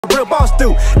Real boss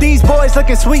do. These boys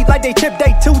looking sweet like they chipped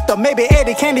they tooth, or maybe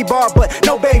Eddie Candy Bar, but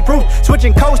no Babe Ruth.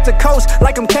 Switching coast to coast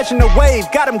like I'm catching a wave.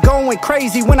 Got them going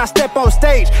crazy when I step on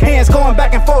stage. Hands going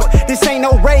back and forth. This ain't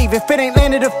no rave. If it ain't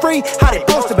landed a free, how they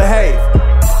supposed to behave?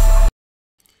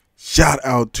 Shout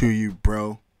out to you,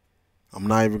 bro. I'm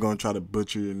not even gonna try to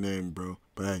butcher your name, bro.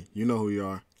 But hey, you know who you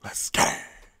are. Let's get it.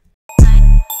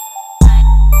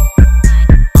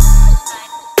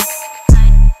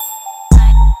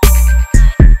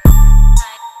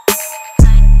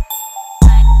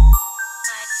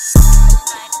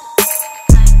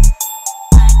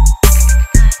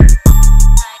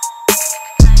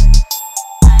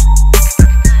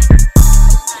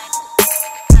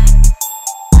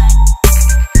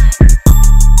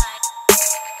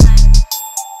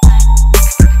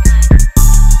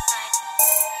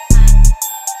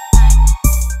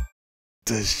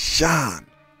 Deshone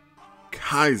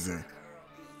Kizer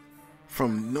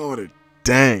from Notre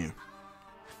Dame,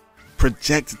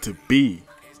 projected to be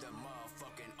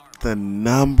the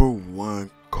 #1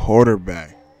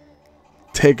 quarterback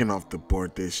taken off the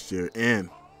board this year in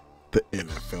the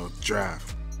NFL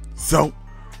draft. So,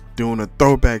 doing a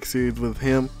throwback series with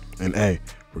him, and hey,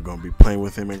 we're going to be playing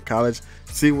with him in college,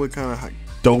 see what kind of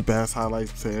dope ass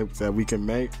highlights that we can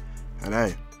make, and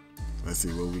hey, let's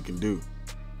see what we can do.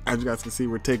 As you guys can see,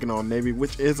 we're taking on Navy,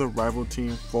 which is a rival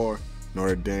team for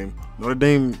Notre Dame. Notre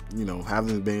Dame, you know,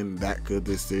 hasn't been that good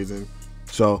this season.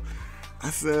 So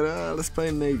I said, let's play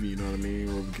Navy, you know what I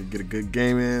mean? Where we could get a good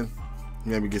game in,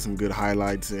 maybe get some good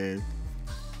highlights in,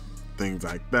 things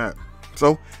like that.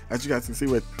 So as you guys can see,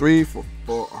 we're 3 for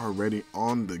 4 already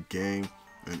on the game.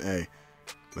 And hey,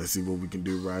 let's see what we can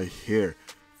do right here.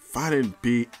 Find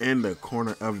B in the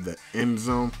corner of the end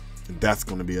zone, and that's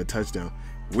going to be a touchdown.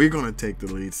 We're going to take the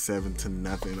lead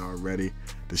 7-0 already.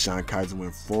 Deshone Kizer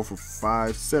went 4 for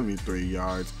 5, 73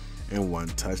 yards, and 1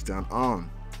 touchdown on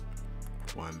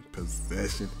 1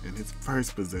 possession in his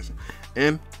first possession.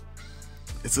 And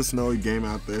it's a snowy game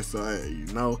out there, so hey,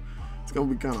 you know, it's going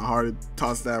to be kind of hard to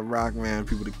toss that rock, man,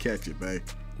 people to catch it, babe.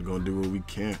 We're going to do what we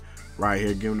can. Right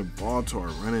here, giving the ball to our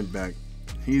running back.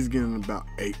 He's getting about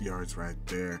 8 yards right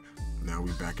there. Now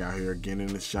we back out here again in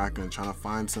the shotgun, trying to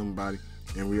find somebody.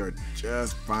 And we are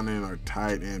just finding our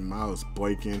tight end, Miles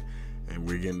Boykin, and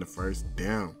we're getting the first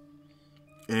down.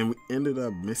 And we ended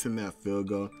up missing that field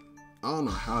goal. I don't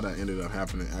know how that ended up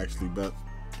happening actually, but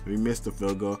we missed the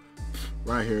field goal.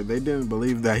 Right here, they didn't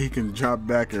believe that he can drop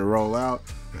back and roll out.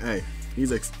 Hey,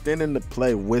 he's extending the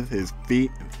play with his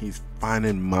feet, and he's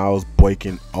finding Miles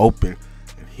Boykin open.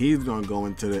 And he's going to go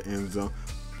into the end zone.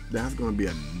 That's going to be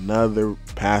another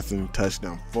passing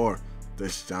touchdown for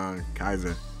Deshone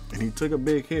Kizer. And he took a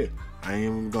big hit. I ain't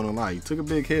even gonna lie. He took a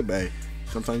big hit, babe.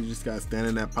 Sometimes you just gotta stand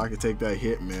in that pocket, take that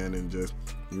hit, man, and just,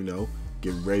 you know,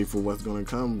 get ready for what's gonna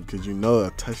come, because you know a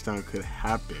touchdown could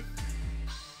happen.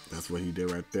 That's what he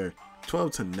did right there.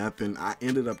 12-0. I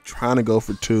ended up trying to go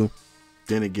for 2,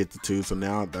 didn't get the 2, so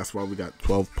now that's why we got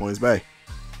 12 points, babe.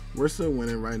 We're still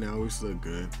winning right now. We're still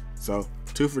good. So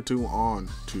 2 for 2 on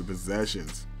 2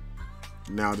 possessions.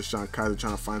 Now Deshone Kizer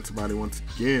trying to find somebody once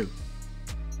again.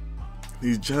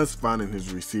 He's just finding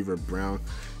his receiver, Brown.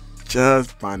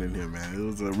 Just finding him, man. It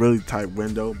was a really tight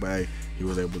window, but hey, he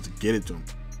was able to get it to him.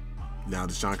 Now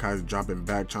Deshone Kizer dropping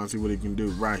back, trying to see what he can do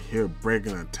right here,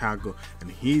 breaking a tackle, and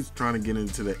he's trying to get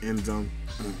into the end zone.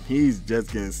 And he's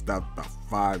just getting stopped about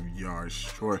 5 yards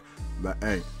short. But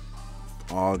hey,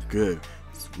 it's all good.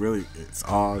 It's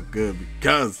all good,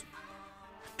 because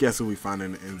guess who we find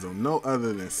in the end zone? No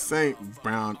other than St.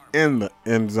 Brown in the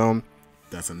end zone.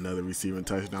 That's another receiving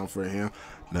touchdown for him.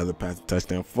 Another passing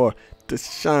touchdown for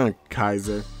Deshone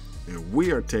Kizer. And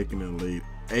we are taking the lead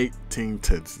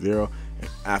 18-0. And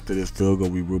after this field goal,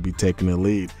 we will be taking the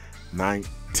lead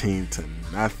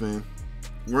 19-0.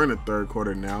 We're in the third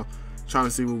quarter now, trying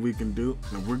to see what we can do.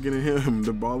 And we're getting him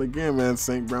the ball again, man.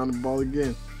 St. Brown the ball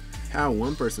again. Had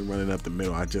one person running up the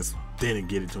middle. I just didn't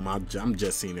get it to him. I'm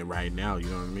just seeing it right now. You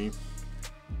know what I mean?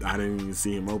 I didn't even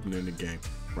see him opening the game.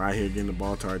 Right here, getting the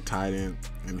ball to our tight end,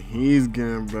 and he's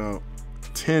getting about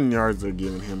 10 yards they're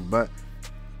giving him, but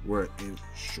we're an inch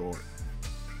short.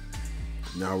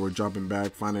 Now we're dropping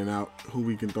back, finding out who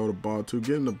we can throw the ball to,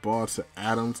 getting the ball to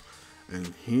Adams,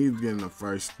 and he's getting the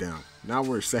first down. Now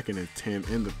we're 2nd and 10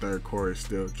 in the third quarter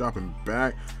still, dropping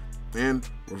back, and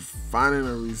we're finding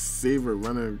a receiver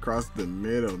running across the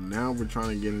middle. Now we're trying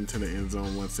to get into the end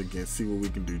zone once again, see what we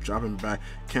can do. Dropping back,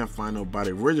 can't find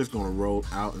nobody. We're just going to roll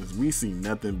out, and we see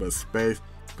nothing but space.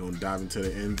 Going to dive into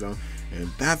the end zone, and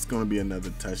that's going to be another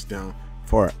touchdown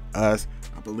for us.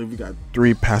 I believe we got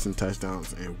 3 passing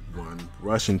touchdowns and 1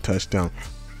 rushing touchdown,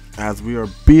 as we are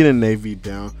beating Navy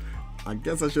down I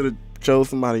guess I should have chose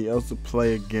somebody else to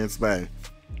play against, but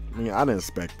I mean, I didn't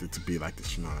expect it to be like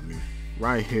this, you know what I mean?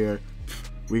 Right here,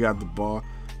 we got the ball,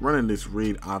 running this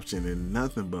read option and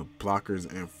nothing but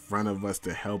blockers in front of us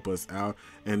to help us out.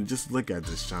 And just look at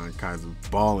Deshone Kizer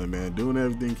balling, man, doing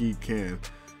everything he can.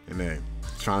 And then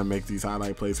trying to make these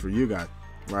highlight plays for you guys.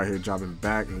 Right here, dropping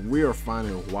back, and we are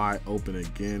finding wide open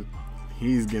again.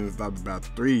 He's getting stopped about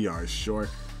 3 yards short.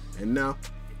 And now,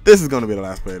 this is going to be the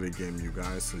last play of the game, you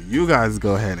guys. So you guys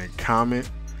go ahead and comment,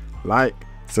 like,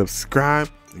 subscribe,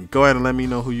 and go ahead and let me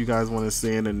know who you guys want to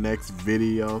see in the next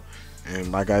video.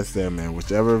 And like I said, man,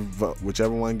 whichever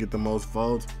one get the most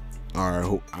votes,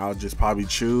 or I'll just probably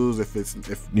choose if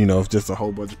just a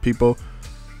whole bunch of people.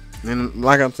 And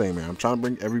like I'm saying, man, I'm trying to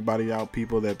bring everybody out,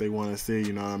 people that they want to see,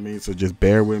 you know what I mean? So just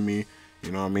bear with me,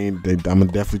 you know what I mean? I'm going to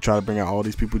definitely try to bring out all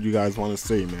these people you guys want to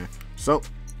see, man. So,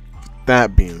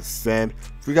 that being said,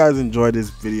 if you guys enjoyed this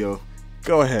video,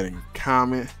 go ahead and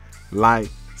comment, like,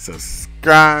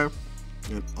 subscribe,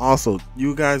 and also,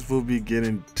 you guys will be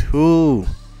getting 2,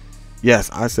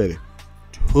 yes, I said it,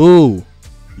 2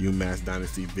 UMass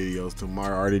Dynasty videos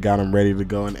tomorrow. I already got them ready to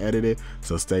go and edited,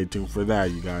 so stay tuned for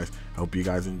that, you guys. Hope you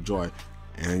guys enjoy,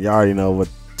 and y'all already know what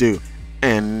to do.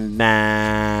 And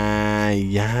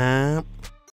yeah.